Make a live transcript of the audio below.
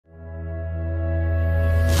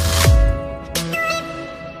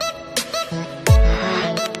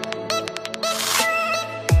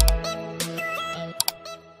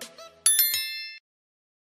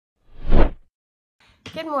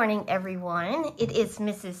Good morning, everyone. It is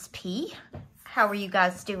Mrs. P. How are you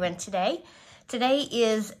guys doing today? Today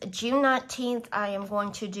is June 19th. I am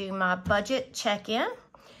going to do my budget check-in.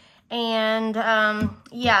 And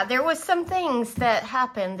yeah, there was some things that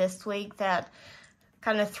happened this week that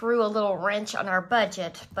kind of threw a little wrench on our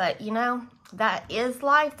budget. But, you know, that is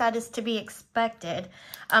life. That is to be expected.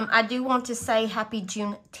 I do want to say happy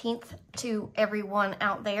Juneteenth to everyone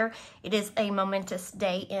out there. It is a momentous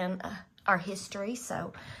day in our history,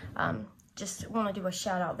 so just want to do a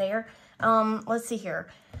shout out there. Let's see here.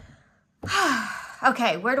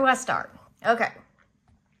 Okay, where do I start? Okay.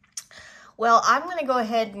 Well, I'm going to go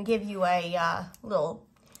ahead and give you a little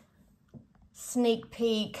sneak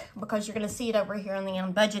peek because you're going to see it over here in the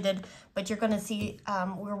unbudgeted, but you're going to see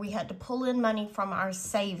where we had to pull in money from our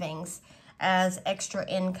savings as extra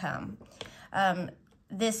income.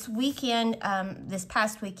 This weekend, this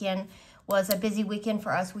past weekend, was a busy weekend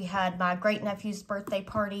for us. We had my great nephew's birthday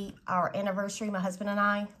party, our anniversary. My husband and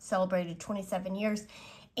I celebrated 27 years,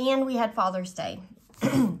 and we had Father's Day.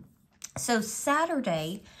 So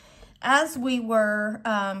Saturday, as we were,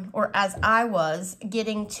 or as I was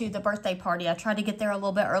getting to the birthday party, I tried to get there a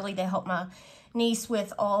little bit early to help my niece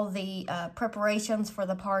with all the preparations for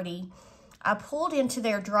the party. I pulled into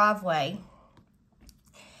their driveway,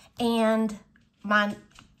 and my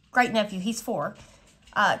great nephew, he's 4,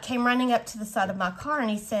 came running up to the side of my car, and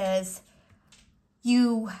he says,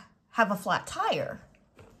 "You have a flat tire,"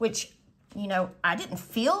 which, you know, I didn't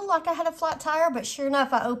feel like I had a flat tire, but sure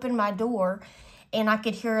enough, I opened my door and I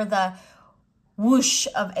could hear the whoosh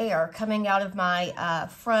of air coming out of my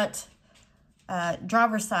front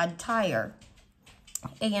driver's side tire.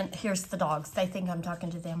 And here's the dogs. They think I'm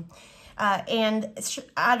talking to them. And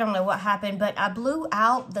I don't know what happened, but I blew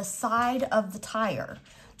out the side of the tire.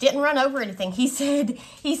 Didn't run over anything. He said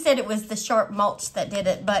it was the sharp mulch that did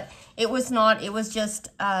it, but it was not. It was just,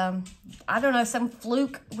 I don't know, some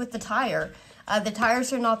fluke with the tire. The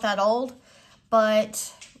tires are not that old,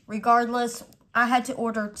 but regardless, I had to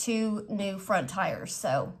order 2 new front tires.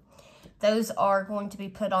 So those are going to be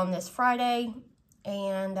put on this Friday,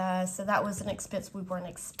 and so that was an expense we weren't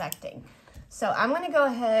expecting. So I'm going to go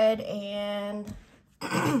ahead and...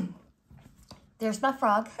 There's my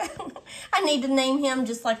frog. I need to name him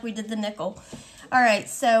just like we did the nickel. All right,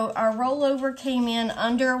 so our rollover came in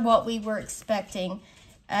under what we were expecting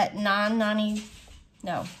at $9.90.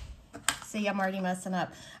 No, see, I'm already messing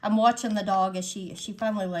up. I'm watching the dog as she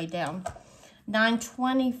finally laid down.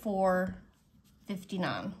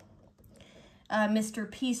 $924.59. Mr.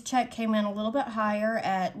 P's check came in a little bit higher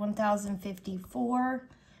at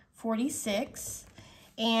 $1,054.46.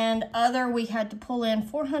 And other, we had to pull in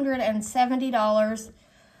 $470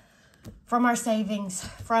 from our savings,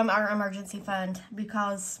 from our emergency fund,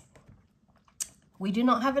 because we do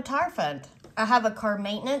not have a tire fund. I have a car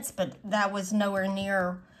maintenance, but that was nowhere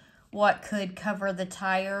near what could cover the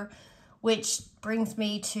tire, which brings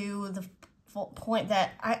me to the point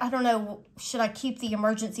that I don't know, should I keep the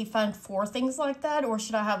emergency fund for things like that, or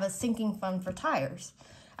should I have a sinking fund for tires?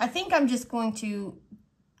 I think I'm just going to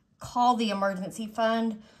call the emergency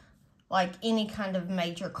fund like any kind of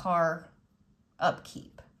major car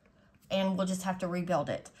upkeep, and we'll just have to rebuild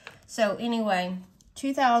it. So anyway,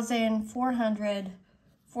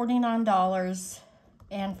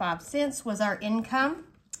 $2,449.05 was our income,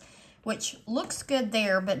 which looks good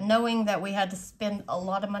there, but knowing that we had to spend a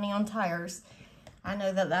lot of money on tires, I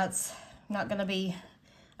know that that's not going to be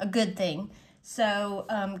a good thing. So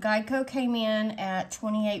Geico came in at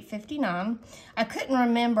 $28.59. I couldn't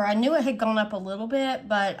remember. I knew it had gone up a little bit,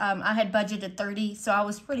 but I had budgeted $30, so I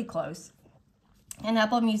was pretty close. And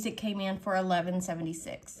Apple Music came in for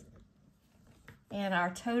 $11.76. And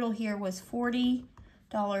our total here was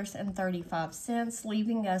 $40.35,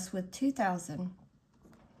 leaving us with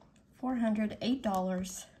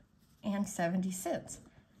 $2,408.70.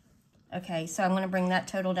 Okay, so I'm going to bring that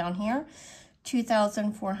total down here.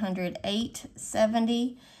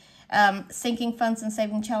 $2,408.70. Sinking funds and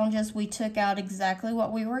saving challenges, we took out exactly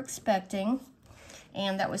what we were expecting,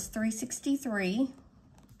 and that was $363,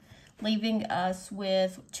 leaving us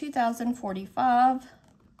with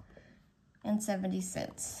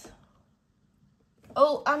 $2,045.70.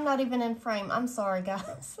 Oh, I'm not even in frame. I'm sorry,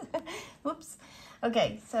 guys. Whoops.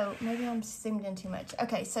 Okay, so maybe I'm zoomed in too much.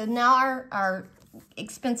 Okay, so now our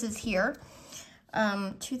expenses here.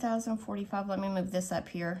 2,045, let me move this up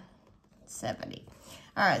here, 70.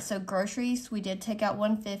 All right, so groceries, we did take out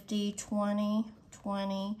 150, 20,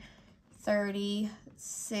 20, 30,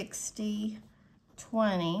 60,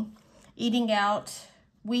 20. Eating out,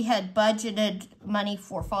 we had budgeted money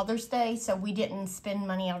for Father's Day, so we didn't spend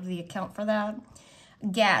money out of the account for that.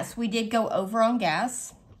 gas. We did go over on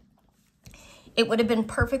gas. It would have been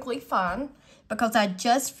perfectly fine because I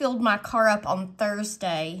just filled my car up on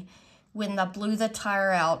Thursday when I blew the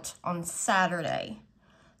tire out on Saturday.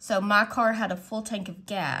 So my car had a full tank of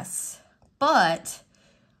gas, but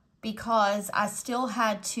because I still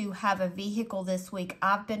had to have a vehicle this week,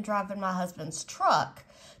 I've been driving my husband's truck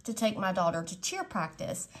to take my daughter to cheer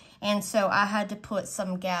practice. And so I had to put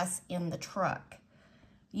some gas in the truck.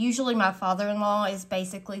 Usually my father-in-law is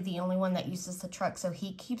basically the only one that uses the truck, so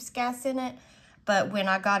he keeps gas in it. But when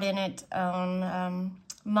I got in it on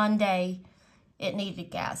Monday, it needed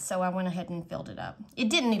gas, so I went ahead and filled it up. It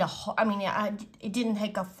didn't need it didn't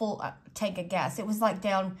take a full tank of gas. It was like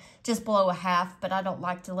down just below a half, but I don't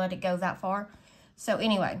like to let it go that far. So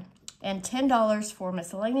anyway, and $10 for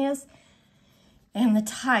miscellaneous. And the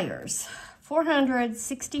tires,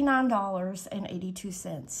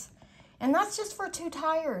 $469.82. And that's just for 2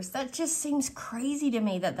 tires. That just seems crazy to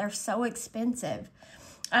me that they're so expensive.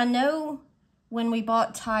 I know when we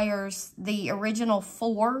bought tires, the original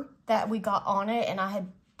 4 that we got on it, and I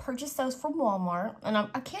had purchased those from Walmart, and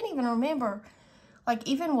I can't even remember, like,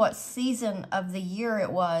 even what season of the year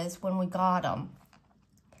it was when we got them.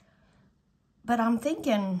 But I'm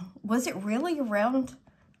thinking, was it really around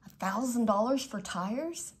 $1,000 for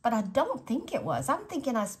tires? But I don't think it was. I'm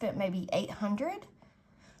thinking I spent maybe $800.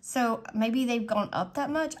 So maybe they've gone up that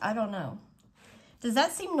much. I don't know. Does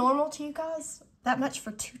that seem normal to you guys? That much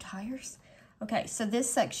for 2 tires? Okay, so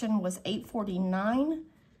this section was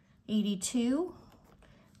 $849.82,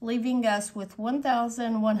 leaving us with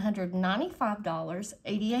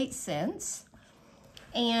 $1,195.88.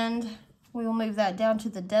 And we will move that down to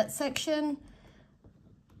the debt section.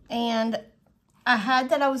 And I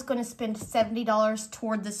had that I was going to spend $70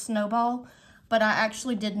 toward the snowball, but I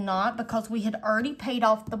actually did not because we had already paid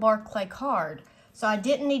off the Barclay card. So I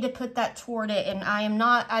didn't need to put that toward it, and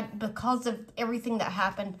because of everything that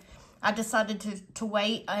happened, I decided to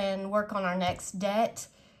wait and work on our next debt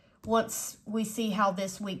once we see how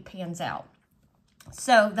this week pans out.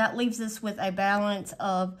 So that leaves us with a balance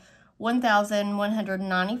of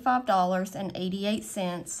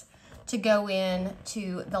 $1,195.88 to go in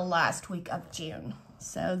to the last week of June.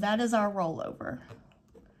 So that is our rollover.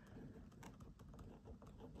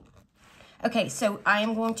 Okay, so I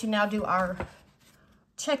am going to now do our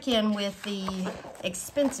check-in with the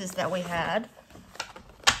expenses that we had.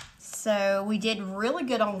 So we did really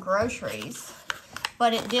good on groceries,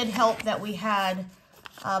 but it did help that we had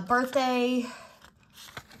birthday,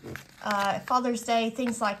 Father's Day,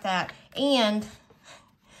 things like that. And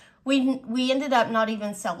we ended up not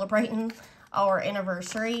even celebrating our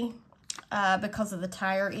anniversary because of the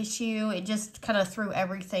tire issue. It just kind of threw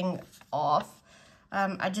everything off.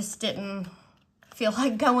 I just didn't feel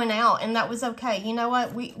like going out, and that was okay. You know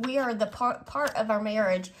what? We are the part of our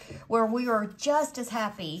marriage where we are just as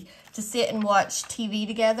happy to sit and watch TV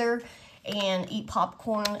together and eat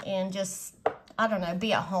popcorn and just, I don't know,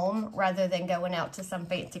 be at home rather than going out to some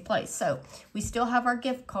fancy place. So we still have our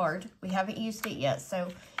gift card. We haven't used it yet, so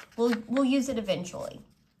we'll use it eventually.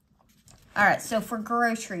 All right, so for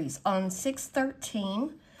groceries, on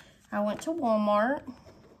 6/13, I went to Walmart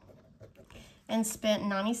and spent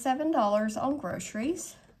 $97 on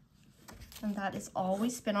groceries. And that is all we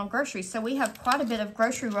spent on groceries. So we have quite a bit of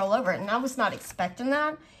grocery rollover, and I was not expecting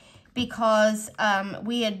that because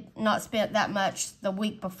we had not spent that much the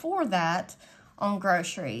week before that on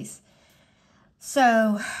groceries.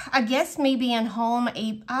 So I guess me being home,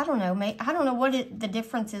 I don't know what the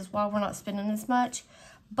difference is why we're not spending as much,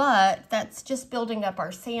 but that's just building up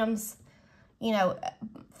our Sam's,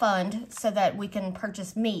 fund so that we can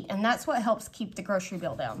purchase meat, and that's what helps keep the grocery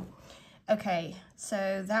bill down. Okay,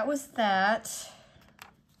 so that was that.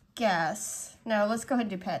 Gas. No, let's go ahead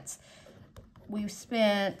and do pets. We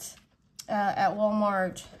spent at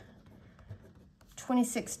Walmart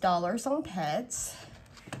 $26 on pets.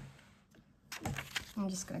 I'm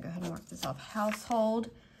just going to go ahead and mark this off. Household,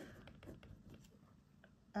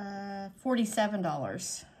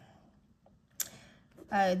 $47.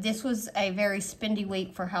 This was a very spendy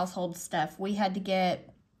week for household stuff. We had to get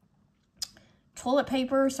toilet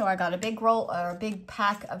paper, so I got a big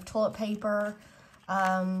pack of toilet paper.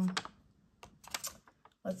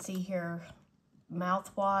 Let's see here,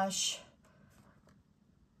 mouthwash.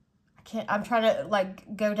 I'm trying to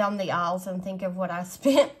go down the aisles and think of what I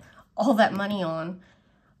spent all that money on.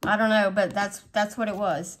 I don't know, but that's what it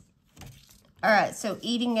was. All right, so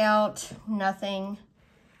eating out, nothing.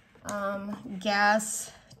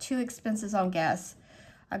 Gas, 2 expenses on gas.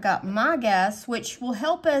 I got my gas, which will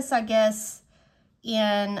help us, I guess,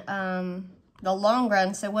 in the long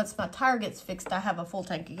run. So once my tire gets fixed, I have a full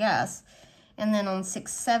tank of gas. And then on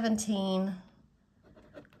 6/17,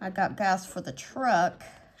 I got gas for the truck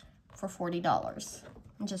for $40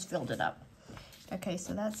 and just filled it up. Okay,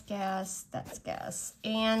 so that's gas,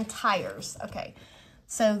 and tires. Okay,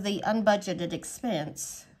 so the unbudgeted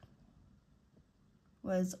expense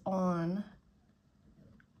was on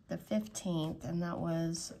the 15th, and that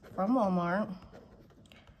was from Walmart.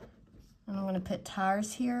 And I'm going to put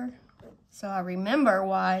tires here so I remember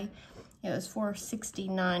why it was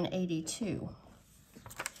 $469.82.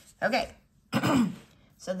 Okay,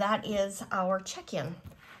 so that is our check-in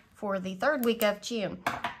for the 3rd week of June.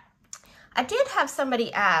 I did have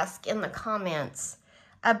somebody ask in the comments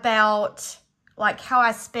about like how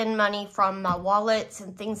I spend money from my wallets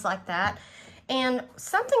and things like that. And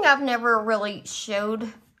something I've never really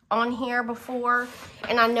showed on here before,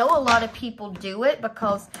 and I know a lot of people do it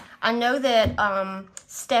because I know that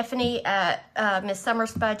Stephanie at Miss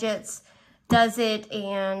Summers Budgets does it,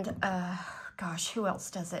 and gosh, who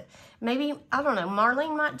else does it? Maybe, I don't know,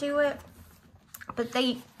 Marlene might do it, but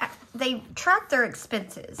they track their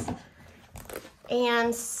expenses.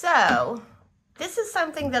 And so this is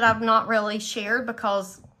something that I've not really shared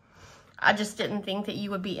because I just didn't think that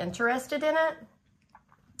you would be interested in it.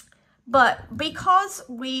 But because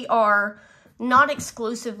we are not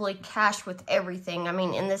exclusively cash with everything, I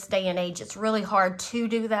mean, in this day and age, it's really hard to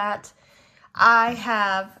do that. I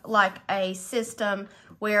have like a system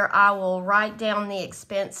where I will write down the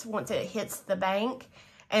expense once it hits the bank,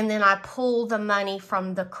 and then I pull the money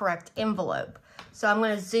from the correct envelope. So I'm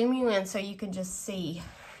going to zoom you in so you can just see.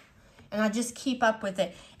 And I just keep up with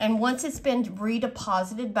it. And once it's been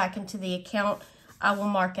redeposited back into the account, I will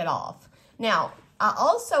mark it off. Now, I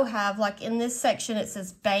also have, like in this section, it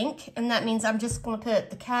says bank, and that means I'm just going to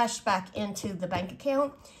put the cash back into the bank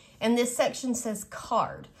account. And this section says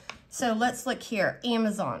card. So let's look here,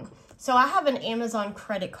 Amazon. So I have an Amazon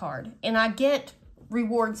credit card, and I get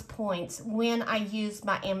rewards points when I use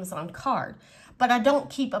my Amazon card. But I don't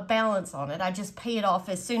keep a balance on it. I just pay it off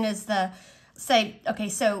as soon as the, say, okay,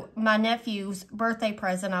 so my nephew's birthday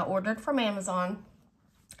present I ordered from Amazon.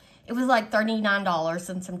 It was like $39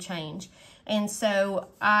 and some change. And so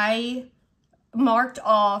I marked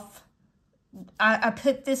off, I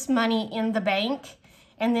put this money in the bank,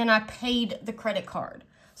 and then I paid the credit card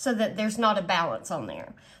so that there's not a balance on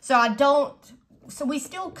there. So I don't, so we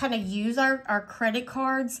still kind of use our credit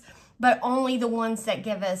cards, but only the ones that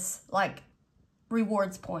give us like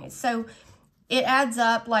rewards points. So it adds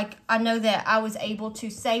up. Like I know that I was able to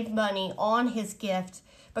save money on his gift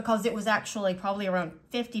because it was actually probably around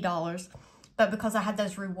 $50, but because I had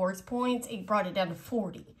those rewards points, it brought it down to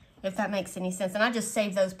 $40, if that makes any sense. And I just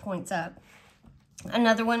saved those points up.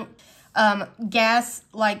 Another one, gas,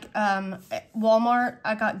 like at Walmart,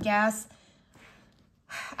 I got gas.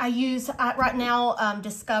 I use, right now,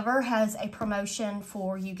 Discover has a promotion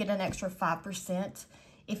for you get an extra 5%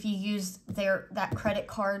 if you use that credit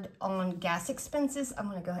card on gas expenses. I'm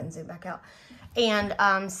going to go ahead and zoom back out.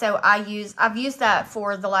 And so I've used that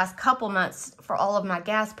for the last couple months for all of my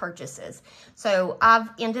gas purchases. So I've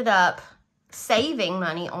ended up saving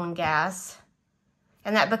money on gas,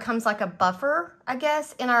 and that becomes like a buffer, I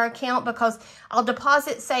guess, in our account, because I'll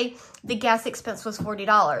deposit, say the gas expense was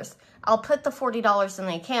 $40. I'll put the $40 in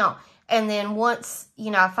the account, and then once,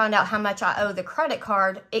 you know, I find out how much I owe the credit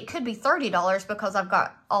card, it could be $30 because I've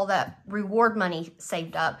got all that reward money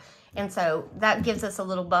saved up. And so that gives us a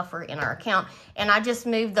little buffer in our account. And I just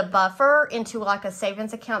moved the buffer into like a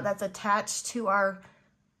savings account that's attached to our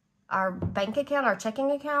bank account, our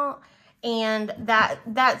checking account. And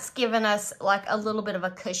that's given us like a little bit of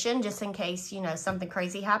a cushion just in case, you know, something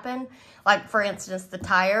crazy happened. Like for instance, the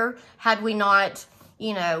tire, had we not,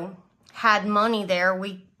 you know, had money there,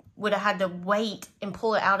 we would have had to wait and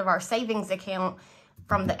pull it out of our savings account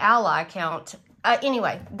from the Ally account.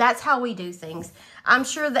 Anyway, that's how we do things. I'm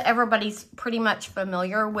sure that everybody's pretty much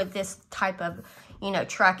familiar with this type of, you know,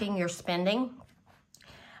 tracking your spending.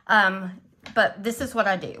 But this is what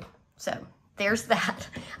I do. So there's that.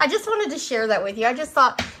 I just wanted to share that with you. I just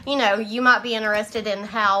thought, you know, you might be interested in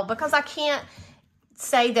how, because I can't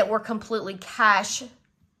say that we're completely cash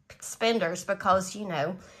spenders because, you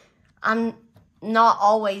know, I'm not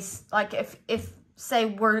always, like if say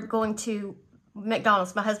we're going to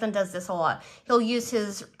McDonald's, my husband does this a lot. He'll use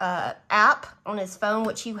his app on his phone,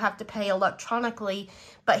 which you have to pay electronically,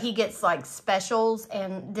 but he gets like specials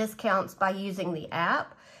and discounts by using the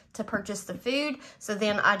app to purchase the food. So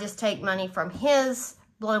then I just take money from his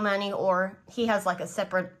Blow Money, or he has like a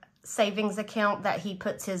separate savings account that he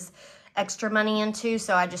puts his extra money into,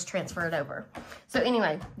 so I just transfer it over. So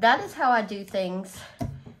anyway, that is how I do things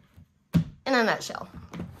in a nutshell.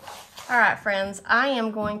 All right, friends, I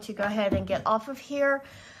am going to go ahead and get off of here.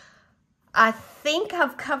 I think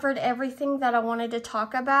I've covered everything that I wanted to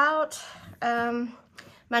talk about.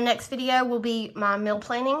 My next video will be my meal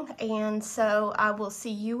planning, and so I will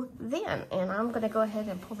see you then. And I'm going to go ahead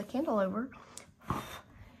and pull the candle over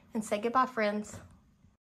and say goodbye, friends.